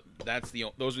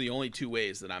the only two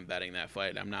ways that I'm betting that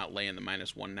fight. I'm not laying the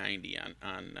 -190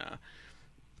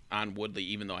 on Woodley,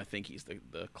 even though I think he's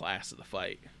the class of the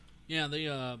fight. Yeah,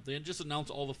 they just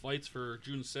announced all the fights for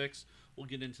June 6th. We'll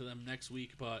get into them next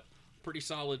week, but pretty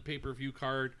solid pay-per-view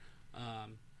card.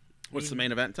 What's the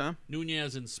main event, Tom?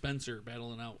 Nunes and Spencer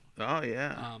battling out. Oh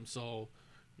yeah. So,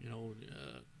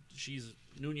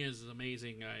 Nunes is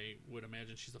amazing. I would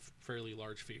imagine she's a fairly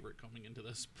large favorite coming into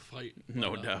this fight.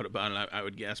 No doubt about it. I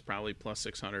would guess probably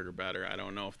 +600 or better. I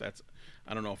don't know if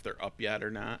they're up yet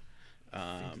or not.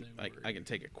 I can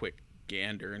take a quick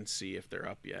gander and see if they're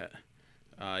up yet.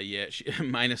 She,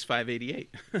 -588.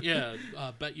 Yeah,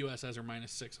 BetUS has her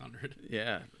 -600.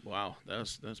 Yeah, wow,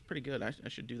 that's pretty good. I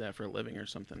should do that for a living or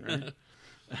something, right?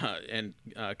 And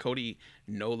Cody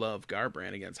No Love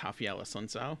Garbrandt against Rafael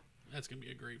Assunção. That's gonna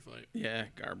be a great fight. Yeah,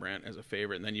 Garbrandt as a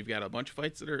favorite, and then you've got a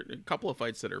couple of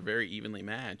fights that are very evenly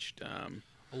matched. A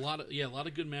lot of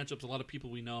good matchups. A lot of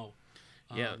people we know.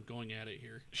 Going at it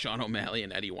here. Sean O'Malley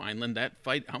and Eddie Wineland. That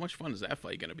fight, how much fun is that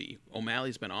fight going to be?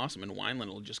 O'Malley's been awesome, and Wineland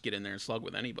will just get in there and slug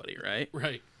with anybody, right?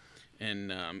 Right.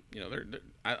 And,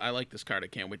 I like this card. I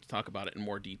can't wait to talk about it in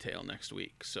more detail next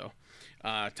week. So,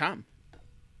 Tom,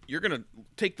 you're going to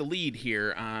take the lead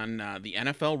here on the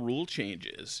NFL rule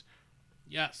changes.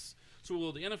 Yes.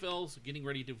 So the NFL's getting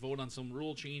ready to vote on some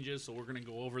rule changes, so we're going to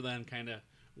go over them, kind of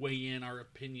weigh in our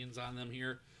opinions on them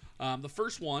here. The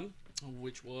first one,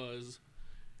 which was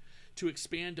to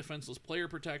expand defenseless player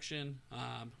protection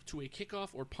to a kickoff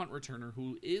or punt returner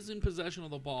who is in possession of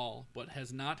the ball but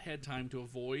has not had time to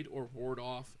avoid or ward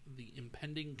off the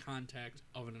impending contact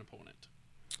of an opponent.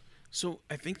 So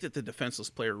I think that the defenseless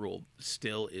player rule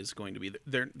still is going to be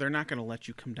they're not going to let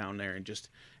you come down there and just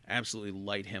absolutely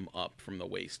light him up from the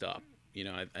waist up. You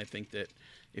know, I think that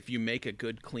if you make a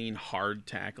good, clean, hard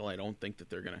tackle, I don't think that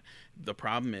they're going to. The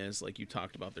problem is, like you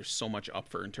talked about, there's so much up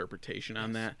for interpretation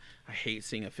on that. I hate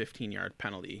seeing a 15-yard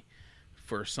penalty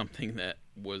for something that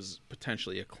was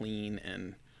potentially a clean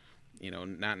and, you know,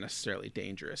 not necessarily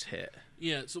dangerous hit.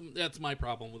 Yeah, so that's my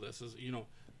problem with this is, you know,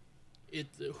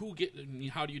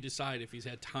 how do you decide if he's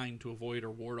had time to avoid or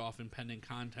ward off impending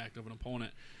contact of an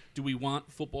opponent? Do we want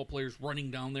football players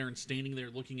running down there and standing there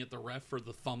looking at the ref for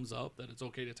the thumbs up that it's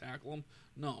okay to tackle him?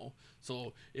 No.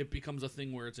 So it becomes a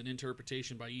thing where it's an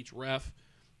interpretation by each ref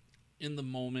in the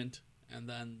moment, and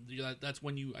then that's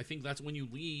when you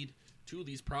lead to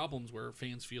these problems where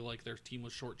fans feel like their team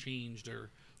was shortchanged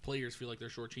or players feel like they're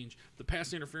shortchanged. The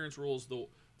pass interference rule is the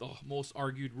most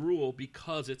argued rule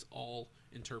because it's all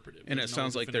interpretive. And it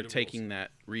sounds like they're taking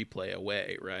that replay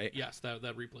away, right? Yes, that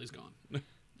replay's gone.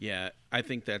 Yeah, I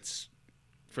think that's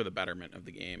for the betterment of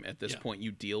the game. At this point,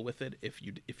 you deal with it if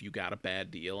you got a bad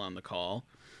deal on the call,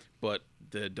 but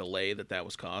the delay that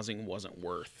was causing wasn't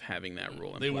worth having that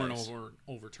rule in place. They weren't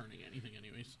overturning anything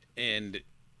anyways. And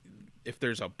if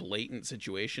there's a blatant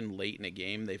situation late in a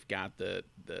game, they've got the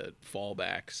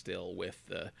fallback still with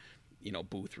the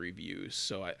booth reviews.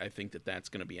 So I think that's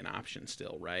going to be an option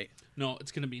still, right? No,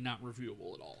 it's going to be not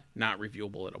reviewable at all. Not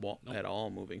reviewable at all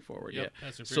moving forward. Yep,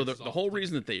 yeah. So the whole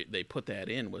reason that they put that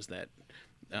in was that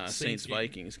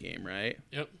Saints-Vikings game, right?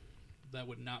 Yep. That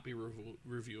would not be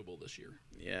reviewable this year.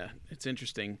 Yeah, it's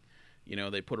interesting.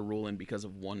 They put a rule in because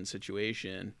of one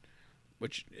situation,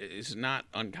 which is not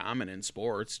uncommon in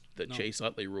sports. The Chase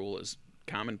Utley rule is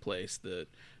commonplace.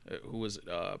 Who was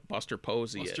Buster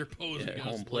Posey at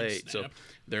home plate. So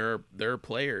there are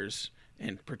players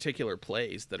and particular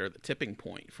plays that are the tipping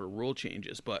point for rule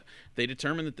changes, but they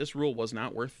determined that this rule was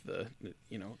not worth the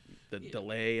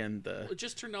delay and the it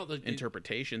just turned out that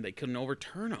interpretation. They couldn't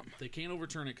overturn them. They can't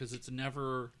overturn it because it's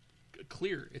never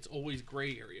clear. It's always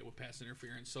gray area with pass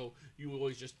interference, so you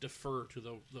always just defer to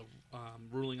the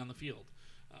ruling on the field.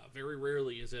 Very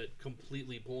rarely is it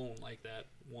completely blown like that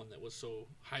one that was so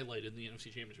highlighted in the NFC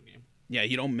Championship game. Yeah,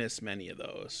 you don't miss many of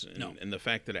those. And, no. And the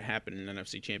fact that it happened in an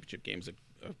NFC Championship game is a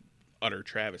utter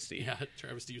travesty. Yeah,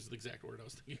 travesty was the exact word I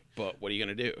was thinking. But what are you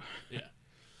going to do?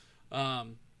 Yeah.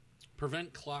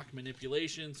 Prevent clock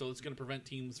manipulation. So it's going to prevent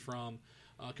teams from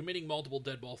committing multiple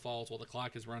dead ball fouls while the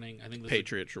clock is running. I think this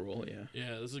Patriots rule, yeah.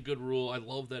 Yeah, this is a good rule. I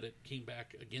love that it came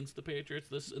back against the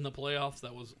Patriots in the playoffs.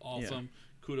 That was awesome. Yeah.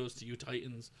 Kudos to you,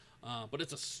 Titans. But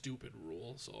it's a stupid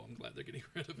rule, so I'm glad they're getting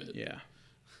rid of it. Yeah.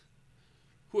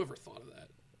 Whoever thought of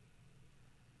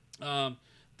that?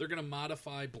 They're going to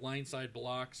modify blindside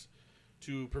blocks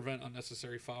to prevent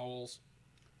unnecessary fouls.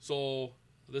 So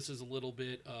this is a little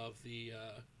bit of the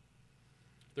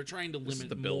they're trying to limit this is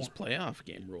the Bills playoff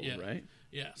game rule, right?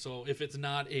 Yeah. So if it's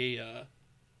not a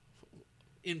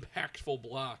impactful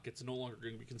block, it's no longer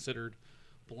going to be considered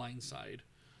blindside.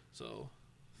 So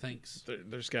thanks.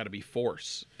 There's got to be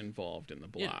force involved in the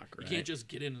block, right? You can't just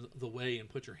get in the way and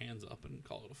put your hands up and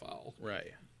call it a foul.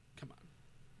 Right. Come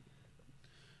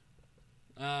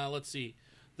on. Let's see.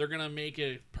 They're going to make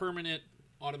a permanent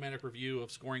automatic review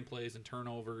of scoring plays and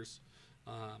turnovers.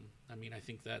 I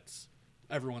think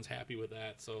everyone's happy with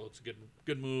that, so it's a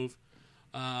good move.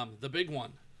 The big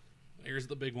one. Here's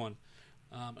the big one.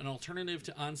 An alternative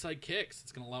to onside kicks.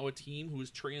 It's going to allow a team who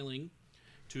is trailing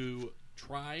to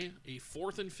try a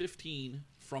 4th and 15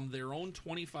 from their own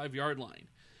 25-yard line.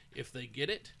 If they get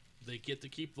it, they get to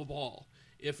keep the ball.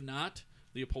 If not,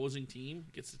 the opposing team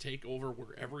gets to take over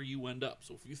wherever you end up.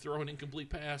 So if you throw an incomplete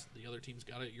pass, the other team's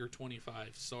got it at your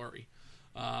 25. Sorry.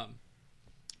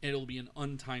 It'll be an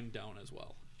untimed down as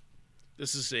well.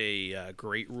 This is a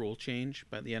great rule change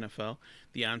by the NFL.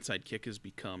 The onside kick has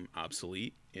become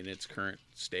obsolete in its current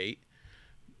state.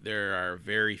 There are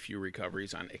very few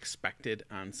recoveries on expected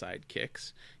onside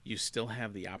kicks. You still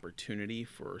have the opportunity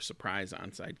for surprise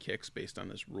onside kicks based on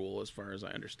this rule, as far as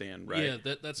I understand, right?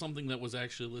 Yeah, that's something that was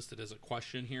actually listed as a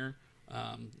question here.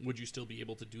 Would you still be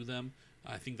able to do them?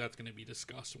 I think that's going to be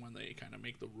discussed when they kind of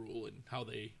make the rule and how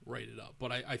they write it up.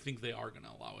 But I think they are going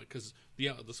to allow it because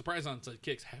the surprise onside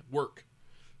kicks work,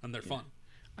 and they're fun.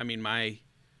 I mean, my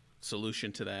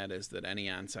solution to that is that any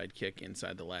onside kick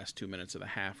inside the last 2 minutes of the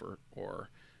half or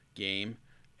game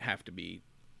have to be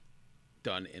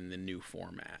done in the new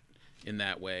format. In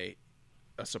that way,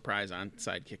 a surprise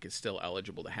onside kick is still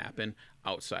eligible to happen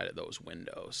outside of those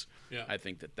windows. Yeah. I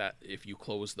think that if you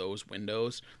close those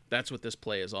windows, that's what this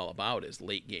play is all about, is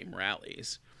late game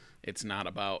rallies. It's not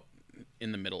about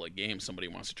in the middle of game somebody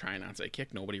wants to try an onside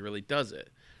kick. Nobody really does it.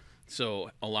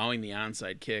 So allowing the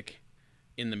onside kick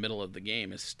in the middle of the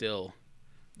game is still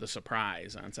the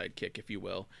surprise onside kick, if you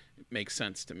will. It makes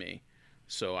sense to me.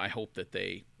 So I hope that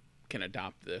they can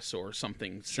adopt this or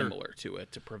something similar to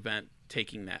it to prevent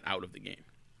taking that out of the game.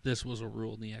 This was a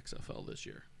rule in the XFL this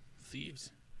year.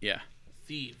 Thieves. Yeah.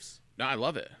 Thieves. No, I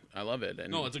love it. I love it.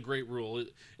 And No, it's a great rule.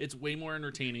 It's way more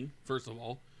entertaining, first of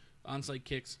all. Onside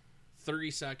kicks,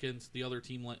 30 seconds. The other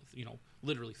team,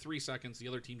 literally 3 seconds. The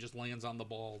other team just lands on the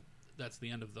ball. That's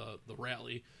the end of the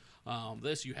rally.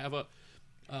 This, you have a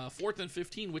 4th and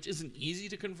 15, which isn't easy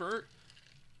to convert,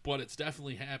 but it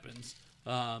definitely happens.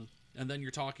 And then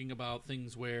you're talking about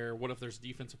things where, what if there's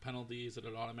defensive penalties at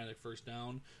an automatic first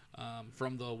down?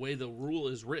 From the way the rule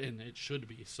is written, it should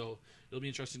be. So it'll be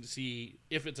interesting to see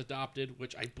if it's adopted,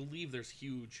 which I believe there's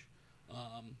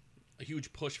a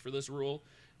huge push for this rule.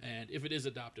 And if it is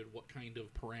adopted, what kind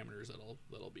of parameters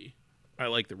that'll be. I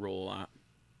like the rule a lot.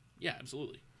 Yeah,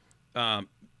 absolutely. I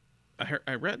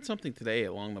read something today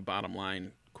along the bottom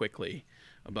line quickly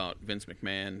about Vince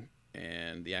McMahon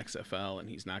and the XFL, and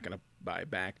he's not going to buy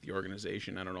back the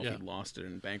organization. I don't know if he lost it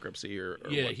in bankruptcy or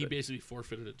yeah, what, he basically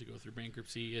forfeited it to go through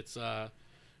bankruptcy. It's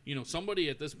somebody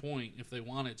at this point, if they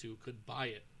wanted to, could buy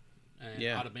it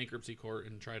out of bankruptcy court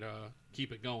and try to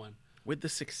keep it going. With the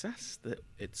success that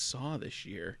it saw this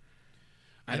year,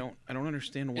 I don't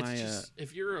understand why. It's just,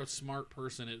 if you're a smart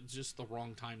person, it's just the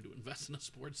wrong time to invest in a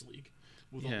sports league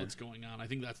with all that's going on. I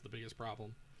think that's the biggest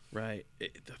problem. Right.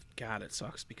 God, it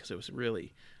sucks because it was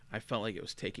really. I felt like it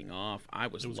was taking off. I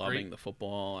was loving the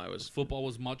football. Football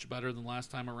was much better than last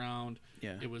time around.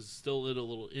 Yeah. It was still a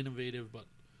little innovative, but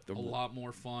a lot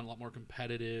more fun, a lot more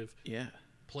competitive. Yeah.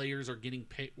 Players are getting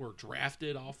paid. Were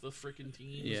drafted off the freaking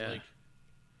teams. Yeah.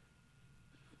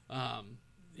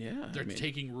 They're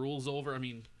taking rules over. I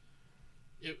mean,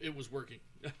 it was working.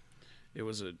 It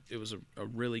was a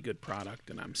really good product,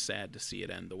 and I'm sad to see it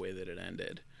end the way that it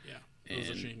ended. Yeah. It was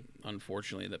a shame.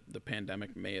 Unfortunately, the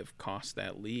pandemic may have cost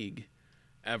that league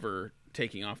ever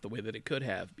taking off the way that it could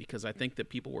have, because I think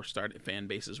that fan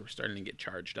bases were starting to get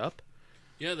charged up.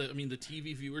 Yeah, the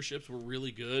TV viewerships were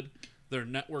really good. Their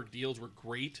network deals were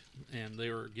great, and they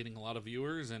were getting a lot of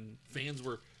viewers, and fans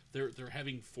were they're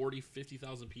having 40,000,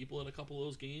 50,000 people at a couple of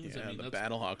those games. Yeah, the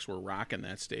Battlehawks were rocking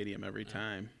that stadium every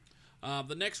time.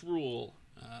 The next rule,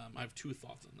 I have two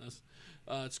thoughts on this.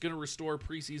 It's going to restore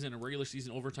preseason and regular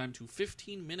season overtime to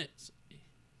 15 minutes.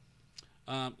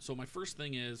 So my first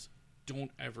thing is,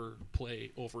 don't ever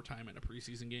play overtime in a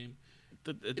preseason game.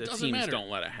 The teams don't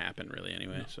let it happen really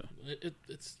anyway. No, so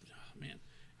it's man,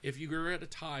 if you're at a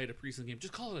tie at a preseason game,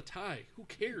 just call it a tie. Who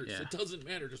cares? Yeah. It doesn't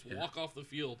matter. Just walk off the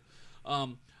field.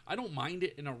 I don't mind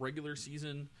it in a regular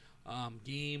season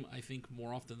game. I think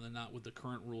more often than not with the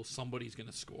current rules, somebody's going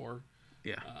to score.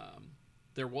 Yeah.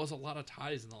 There was a lot of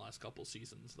ties in the last couple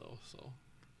seasons, though. So.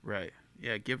 Right.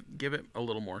 Yeah. Give it a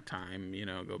little more time.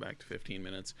 Go back to 15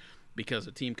 minutes, because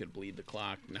a team could bleed the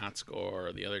clock, not score.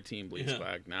 Or the other team bleeds the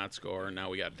clock, not score. And now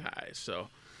we got ties. So.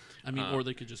 I mean, or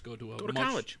they could just go to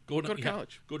college. Go to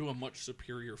college. Go to a much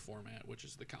superior format, which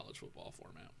is the college football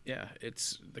format. Yeah,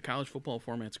 the college football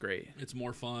format's great. It's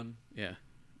more fun. Yeah.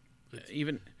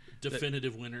 Even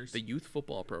definitive winners. The youth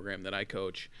football program that I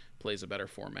coach plays a better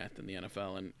format than the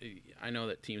NFL, and I know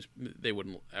that teams, they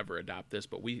wouldn't ever adopt this,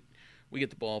 but we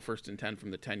get the ball 1st and 10 from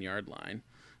the 10-yard line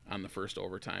on the first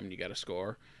overtime, and you got to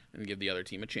score and give the other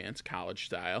team a chance, college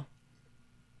style.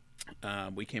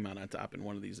 We came out on top in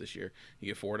one of these this year. You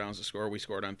get 4 downs to score. We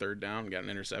scored on 3rd down, got an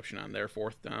interception on their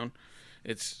 4th down.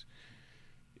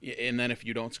 And then if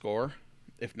you don't score,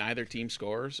 if neither team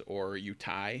scores or you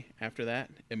tie after that,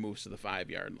 it moves to the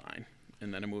 5-yard line,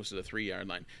 and then it moves to the 3-yard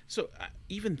line. So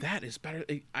even that is better.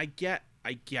 I get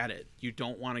it. You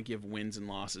don't want to give wins and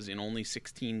losses in only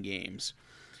 16 games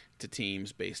to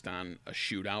teams based on a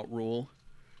shootout rule,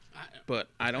 but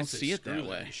I don't see it that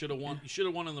way. You should have won. You should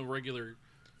have won in the regular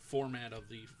format of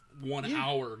the 1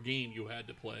 hour game you had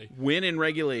to play. Win in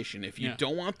regulation. If you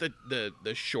don't want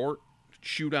the short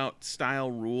shootout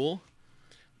style rule,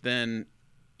 then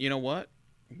you know what?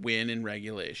 Win in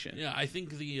regulation. Yeah, I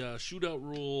think the shootout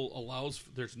rule allows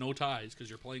there's no ties because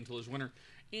you're playing till there's winner.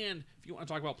 And if you want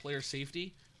to talk about player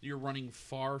safety, you're running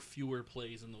far fewer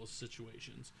plays in those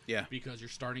situations. Yeah. Because you're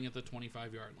starting at the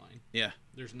 25-yard line. Yeah.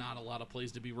 There's not a lot of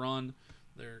plays to be run.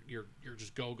 You're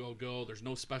just go. There's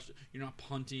no special. You're not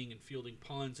punting and fielding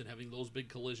punts and having those big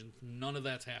collisions. None of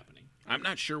that's happening. I'm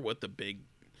not sure what the big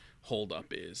holdup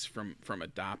is from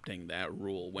adopting that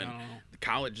rule when I don't know. the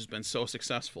college has been so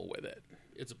successful with it.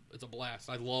 It's a blast.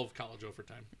 I love college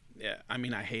overtime. Yeah, I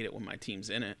mean, I hate it when my team's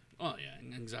in it. Oh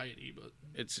yeah, anxiety, but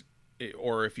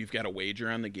Or if you've got a wager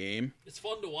on the game. it's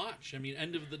fun to watch. I mean,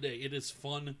 end of the day, it is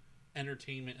fun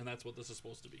entertainment, and that's what this is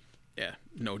supposed to be. Yeah,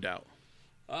 no doubt.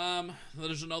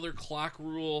 There's another clock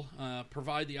rule.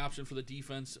 Provide the option for the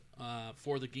defense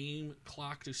for the game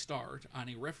clock to start on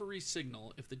a referee's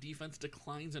signal if the defense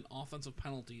declines an offensive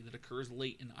penalty that occurs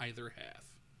late in either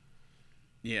half.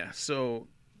 Yeah, so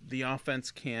the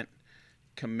offense can't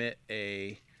commit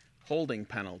a holding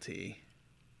penalty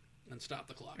And stop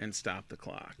the clock. and stop the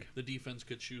clock. The defense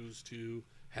could choose to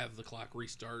have the clock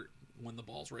restart when the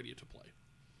ball's ready to play.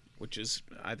 Which is,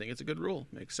 I think it's a good rule.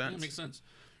 Makes sense. Yeah, it makes sense.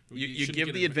 You shouldn't give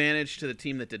get the in- advantage to the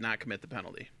team that did not commit the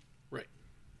penalty. Right.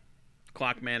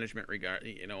 Clock management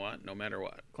you know what? No matter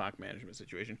what, clock management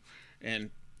situation.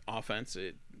 And offense,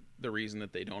 the reason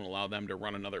that they don't allow them to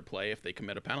run another play if they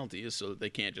commit a penalty is so that they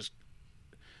can't just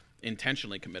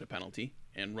intentionally commit a penalty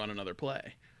and run another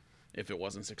play if it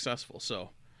wasn't successful. So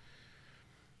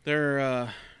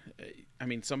I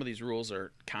mean, some of these rules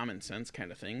are common sense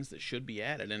kind of things that should be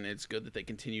added, and it's good that they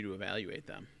continue to evaluate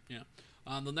them. Yeah.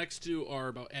 The next two are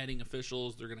about adding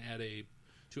officials. They're going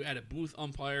to add a booth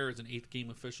umpire as an 8th game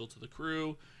official to the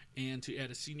crew, and to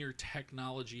add a senior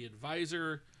technology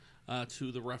advisor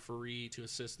to the referee to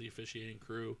assist the officiating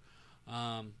crew.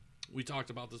 We talked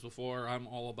about this before. I'm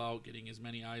all about getting as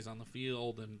many eyes on the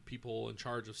field and people in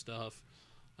charge of stuff.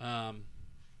 Do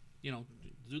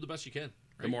the best you can.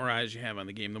 The more eyes you have on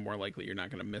the game, the more likely you're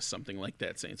not going to miss something like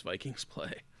that Saints-Vikings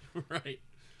play. Right.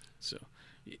 So,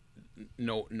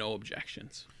 no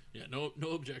objections. Yeah, no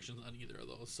objections on either of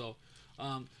those. So,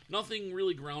 nothing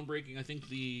really groundbreaking. I think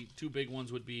the two big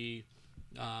ones would be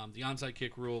the onside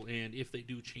kick rule, and if they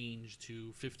do change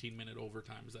to 15-minute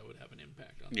overtimes, that would have an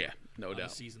impact on No on doubt.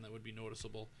 the season. That would be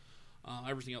noticeable.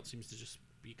 Everything else seems to just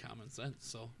be common sense.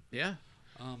 So, Yeah.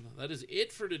 that is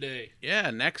it for today.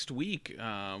 Yeah, next week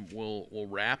we'll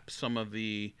wrap some of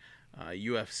the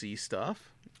UFC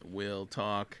stuff. We'll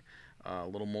talk a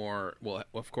little more. Well,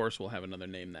 of course, we'll have another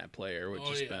Name That Player, which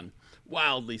has been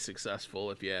wildly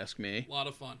successful, if you ask me. A lot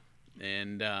of fun.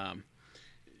 And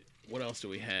what else do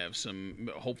we have?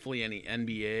 Hopefully any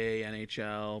NBA,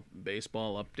 NHL,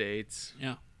 baseball updates.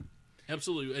 Yeah,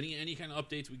 absolutely. Any kind of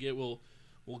updates we get, we'll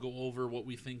go over what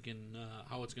we think and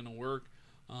how it's going to work.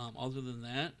 Other than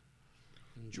that,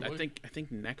 enjoy. I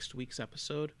think next week's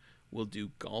episode we'll do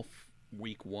golf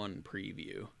week 1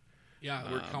 preview. Yeah,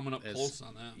 we're coming up close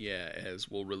on that. Yeah, as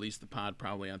we'll release the pod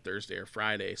probably on Thursday or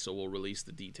Friday, so we'll release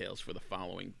the details for the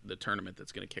tournament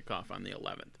that's going to kick off on the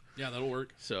 11th. Yeah, that'll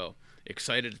work. So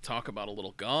excited to talk about a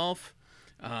little golf.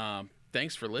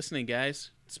 Thanks for listening,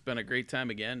 guys. It's been a great time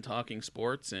again talking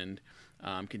sports, and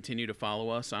continue to follow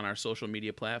us on our social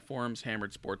media platforms,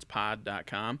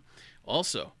 hammeredsportspod.com.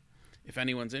 Also, if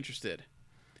anyone's interested,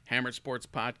 Hammered Sports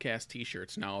Podcast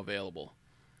t-shirts now available.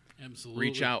 Absolutely.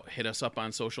 Reach out, hit us up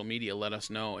on social media, let us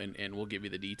know, and we'll give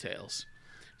you the details.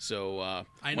 So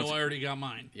I know I already got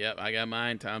mine. Yep, I got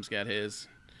mine. Tom's got his.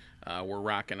 We're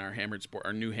rocking our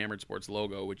new Hammered Sports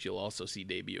logo, which you'll also see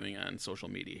debuting on social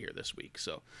media here this week.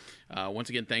 So once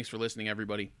again, thanks for listening,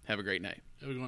 everybody. Have a great night. Have a good one.